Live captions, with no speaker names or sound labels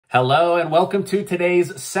Hello and welcome to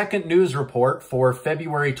today's second news report for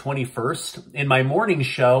February 21st. In my morning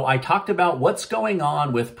show, I talked about what's going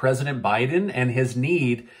on with President Biden and his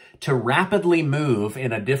need to rapidly move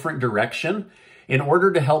in a different direction in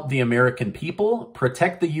order to help the American people,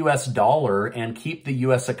 protect the US dollar, and keep the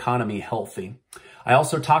US economy healthy. I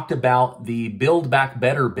also talked about the Build Back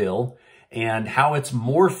Better bill and how it's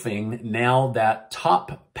morphing now that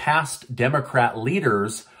top past Democrat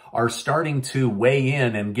leaders are starting to weigh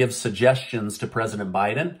in and give suggestions to President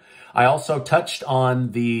Biden. I also touched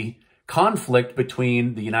on the conflict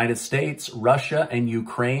between the United States, Russia, and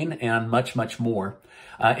Ukraine, and much, much more.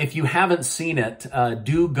 If you haven't seen it,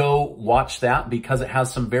 do go watch that because it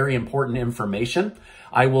has some very important information.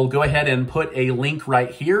 I will go ahead and put a link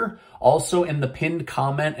right here, also in the pinned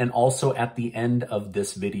comment, and also at the end of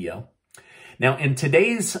this video. Now, in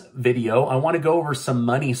today's video, I want to go over some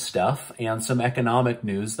money stuff and some economic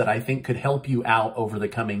news that I think could help you out over the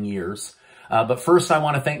coming years. But first, I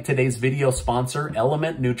want to thank today's video sponsor,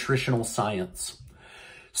 Element Nutritional Science.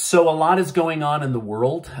 So a lot is going on in the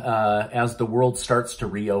world as the world starts to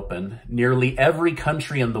reopen. Nearly every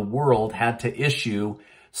country in the world had to issue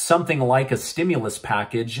something like a stimulus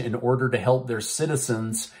package in order to help their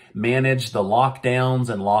citizens manage the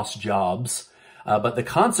lockdowns and lost jobs. But the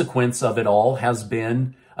consequence of it all has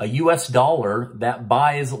been a US dollar that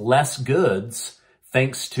buys less goods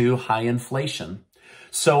thanks to high inflation.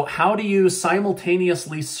 So how do you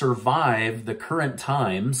simultaneously survive the current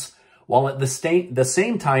times while at the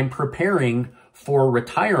same time preparing for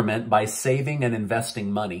retirement by saving and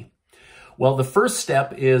investing money? Well, the first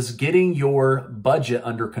step is getting your budget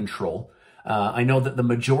under control. I know that the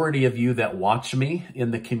majority of you that watch me in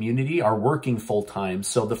the community are working full-time.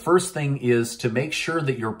 So the first thing is to make sure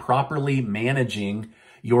that you're properly managing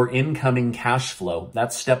your incoming cash flow.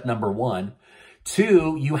 That's step number one.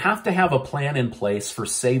 Two, you have to have a plan in place for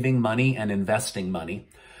saving money and investing money.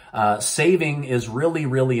 Saving is really,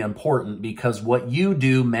 really important because what you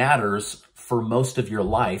do matters for most of your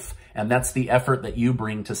life, and that's the effort that you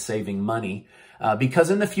bring to saving money. Because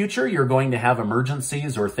in the future, you're going to have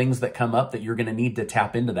emergencies or things that come up that you're going to need to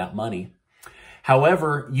tap into that money.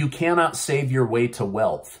 However, you cannot save your way to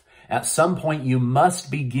wealth. At some point, you must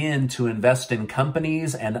begin to invest in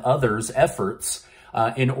companies and others' efforts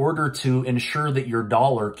in order to ensure that your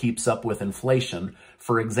dollar keeps up with inflation.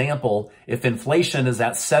 For example, if inflation is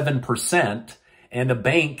at 7% and a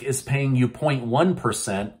bank is paying you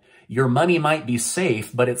 0.1%, your money might be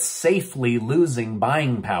safe, but it's safely losing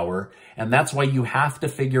buying power. And that's why you have to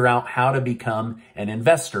figure out how to become an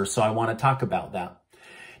investor. So I want to talk about that.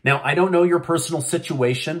 Now, I don't know your personal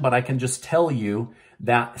situation, but I can just tell you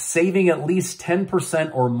that saving at least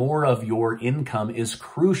 10% or more of your income is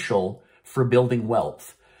crucial for building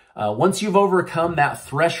wealth. Once you've overcome that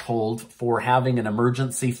threshold for having an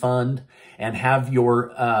emergency fund and have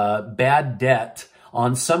your bad debt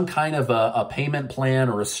on some kind of a payment plan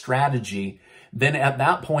or a strategy, then at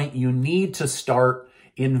that point, you need to start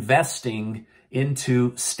investing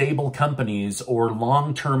into stable companies or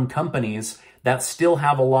long-term companies that still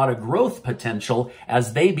have a lot of growth potential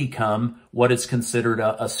as they become what is considered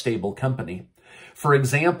a stable company. For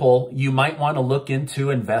example, you might want to look into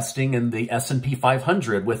investing in the S&P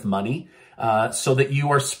 500 with money so that you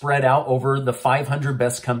are spread out over the 500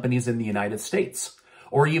 best companies in the United States.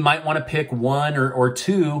 Or you might want to pick one or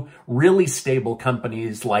two really stable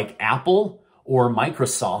companies like Apple or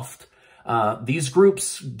Microsoft. These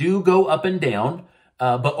groups do go up and down,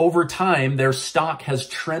 but over time, their stock has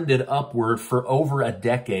trended upward for over a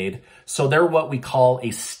decade. So they're what we call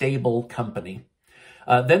a stable company.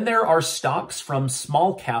 Then there are stocks from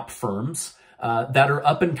small cap firms that are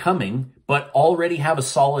up and coming, but already have a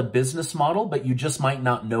solid business model, but you just might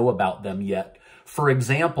not know about them yet. For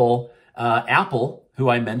example, Apple, who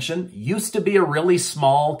I mentioned, used to be a really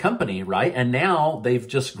small company, right? And now they've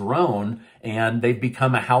just grown and they've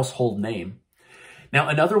become a household name. Now,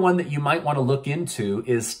 another one that you might want to look into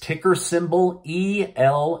is ticker symbol ELNSF.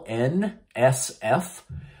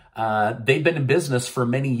 They've been in business for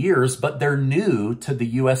many years, but they're new to the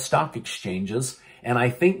US stock exchanges. And I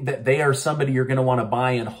think that they are somebody you're going to want to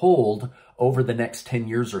buy and hold over the next 10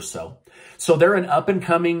 years or so. So they're an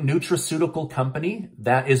up-and-coming nutraceutical company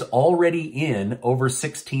that is already in over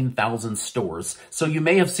 16,000 stores. So you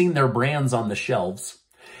may have seen their brands on the shelves.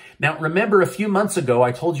 Now, remember a few months ago,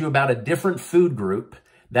 I told you about a different food group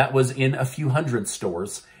that was in a few hundred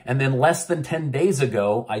stores. And then less than 10 days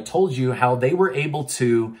ago, I told you how they were able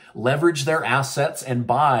to leverage their assets and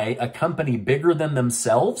buy a company bigger than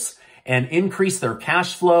themselves and increase their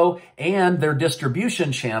cash flow and their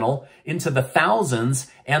distribution channel into the thousands,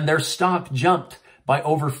 and their stock jumped by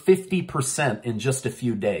over 50% in just a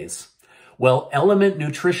few days. Well, Element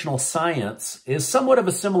Nutritional Science is somewhat of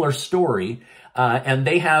a similar story, and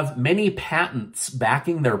they have many patents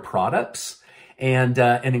backing their products and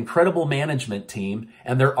an incredible management team,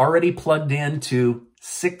 and they're already plugged into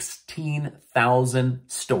 16,000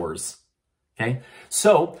 stores. Okay,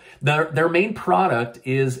 so their main product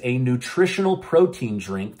is a nutritional protein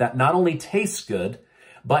drink that not only tastes good,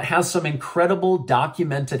 but has some incredible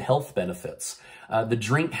documented health benefits. The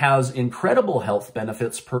drink has incredible health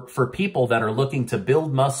benefits for people that are looking to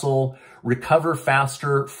build muscle, recover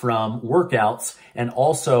faster from workouts, and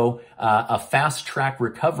also a fast-track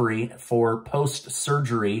recovery for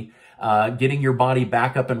post-surgery, getting your body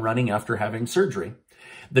back up and running after having surgery.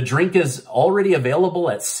 The drink is already available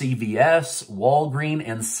at CVS, Walgreens,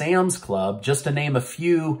 and Sam's Club, just to name a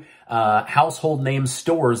few household name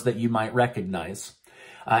stores that you might recognize.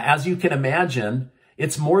 As you can imagine,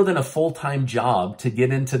 it's more than a full-time job to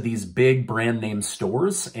get into these big brand name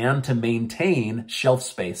stores and to maintain shelf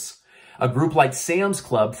space. A group like Sam's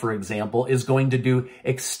Club, for example, is going to do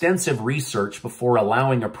extensive research before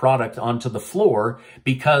allowing a product onto the floor,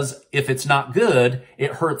 because if it's not good,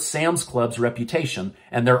 it hurts Sam's Club's reputation,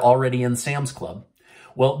 and they're already in Sam's Club.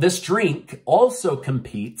 Well, this drink also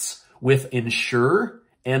competes with Ensure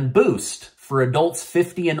and Boost for adults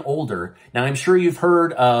 50 and older. Now, I'm sure you've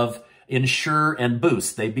heard of Ensure and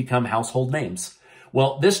Boost. They've become household names.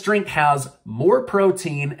 Well, this drink has more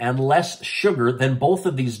protein and less sugar than both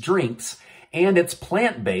of these drinks, and it's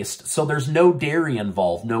plant-based, so there's no dairy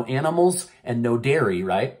involved, no animals and no dairy,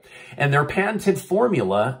 right? And their patented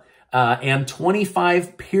formula and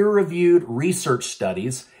 25 peer-reviewed research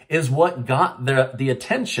studies is what got the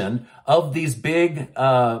attention of these big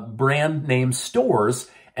brand name stores.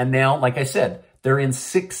 And now, like I said, they're in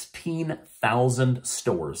 16,000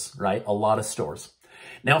 stores, right? A lot of stores.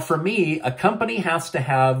 Now, for me, a company has to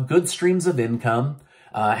have good streams of income,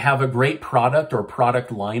 have a great product or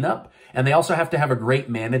product lineup, and they also have to have a great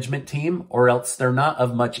management team, or else they're not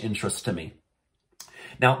of much interest to me.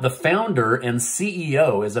 Now, the founder and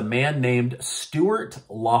CEO is a man named Stuart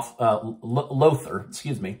Lothar,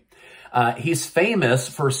 He's famous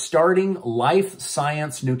for starting Life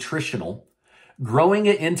Science Nutritional, growing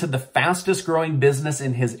it into the fastest growing business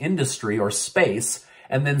in his industry or space,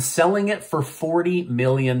 and then selling it for $40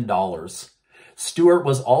 million. Stewart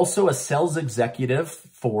was also a sales executive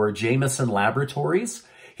for Jameson Laboratories.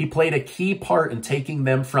 He played a key part in taking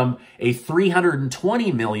them from a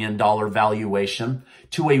 $320 million valuation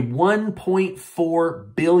to a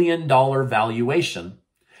 $1.4 billion valuation.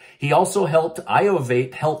 He also helped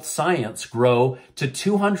Iovate Health Science grow to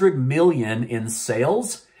 $200 million in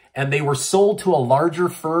sales, and they were sold to a larger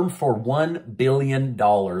firm for $1 billion.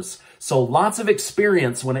 So lots of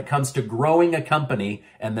experience when it comes to growing a company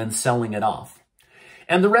and then selling it off.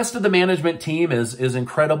 And the rest of the management team is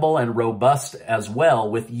incredible and robust as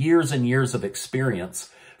well, with years and years of experience.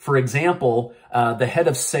 For example, the head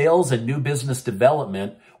of sales and new business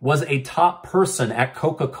development was a top person at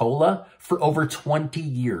Coca-Cola for over 20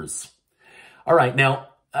 years. All right, now,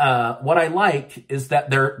 what I like is that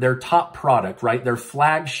their top product, right, their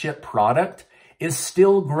flagship product is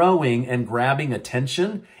still growing and grabbing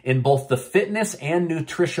attention in both the fitness and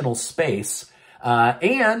nutritional space.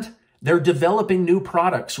 And they're developing new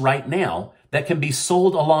products right now that can be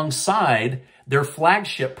sold alongside their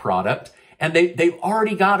flagship product. And they've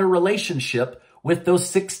already got a relationship with those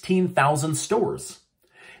 16,000 stores.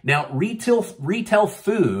 Now, retail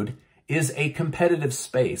food is a competitive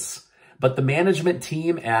space, but the management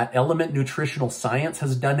team at Element Nutritional Science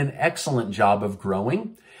has done an excellent job of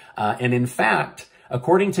growing. And in fact,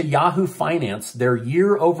 according to Yahoo Finance, their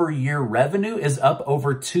year-over-year revenue is up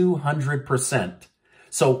over 200%.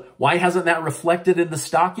 So why hasn't that reflected in the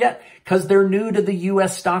stock yet? Because they're new to the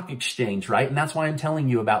U.S. stock exchange, right? And that's why I'm telling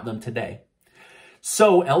you about them today.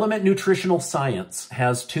 So Element Nutritional Science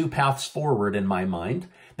has two paths forward in my mind.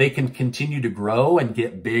 They can continue to grow and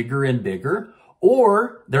get bigger and bigger,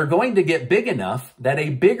 or they're going to get big enough that a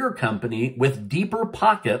bigger company with deeper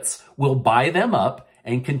pockets will buy them up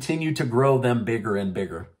and continue to grow them bigger and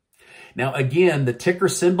bigger. Now, again, the ticker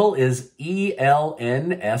symbol is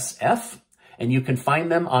ELNSF, and you can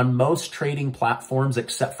find them on most trading platforms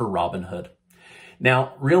except for Robinhood.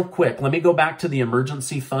 Now, real quick, let me go back to the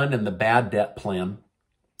emergency fund and the bad debt plan.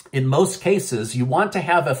 In most cases, you want to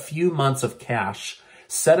have a few months of cash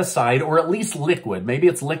set aside, or at least liquid. Maybe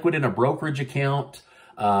it's liquid in a brokerage account,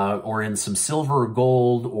 or in some silver or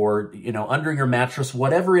gold, or, under your mattress,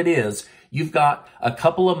 whatever it is. You've got a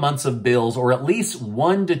couple of months of bills, or at least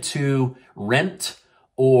 1 to 2 rent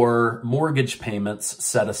or mortgage payments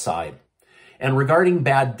set aside. And regarding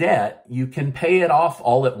bad debt, you can pay it off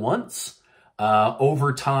all at once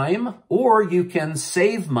over time, or you can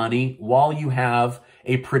save money while you have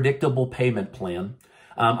a predictable payment plan.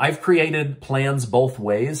 I've created plans both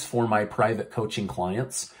ways for my private coaching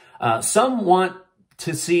clients. Some want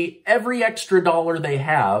to see every extra dollar they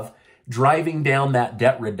have driving down that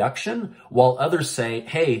debt reduction, while others say,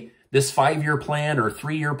 hey, this 5-year plan or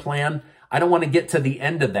 3-year plan, I don't want to get to the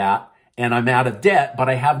end of that and I'm out of debt, but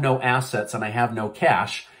I have no assets and I have no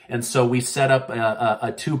cash. And so we set up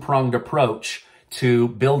a two-pronged approach to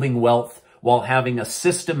building wealth while having a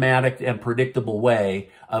systematic and predictable way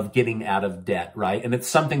of getting out of debt, right? And it's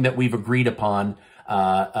something that we've agreed upon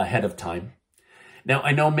ahead of time. Now,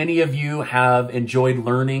 I know many of you have enjoyed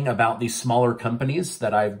learning about these smaller companies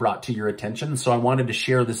that I've brought to your attention. So I wanted to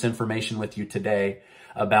share this information with you today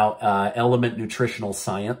about Element Nutritional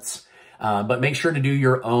Science. But make sure to do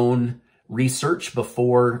your own research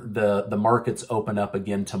before the markets open up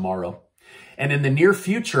again tomorrow. And in the near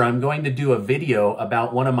future, I'm going to do a video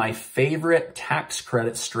about one of my favorite tax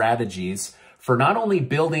credit strategies for not only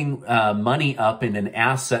building money up in an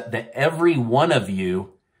asset that every one of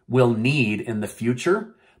you will need in the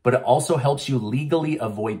future, but it also helps you legally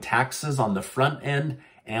avoid taxes on the front end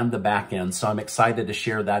and the back end. So I'm excited to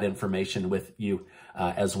share that information with you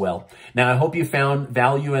as well. Now, I hope you found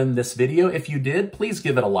value in this video. If you did, please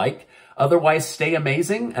give it a like. Otherwise, stay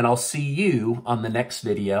amazing, and I'll see you on the next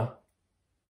video.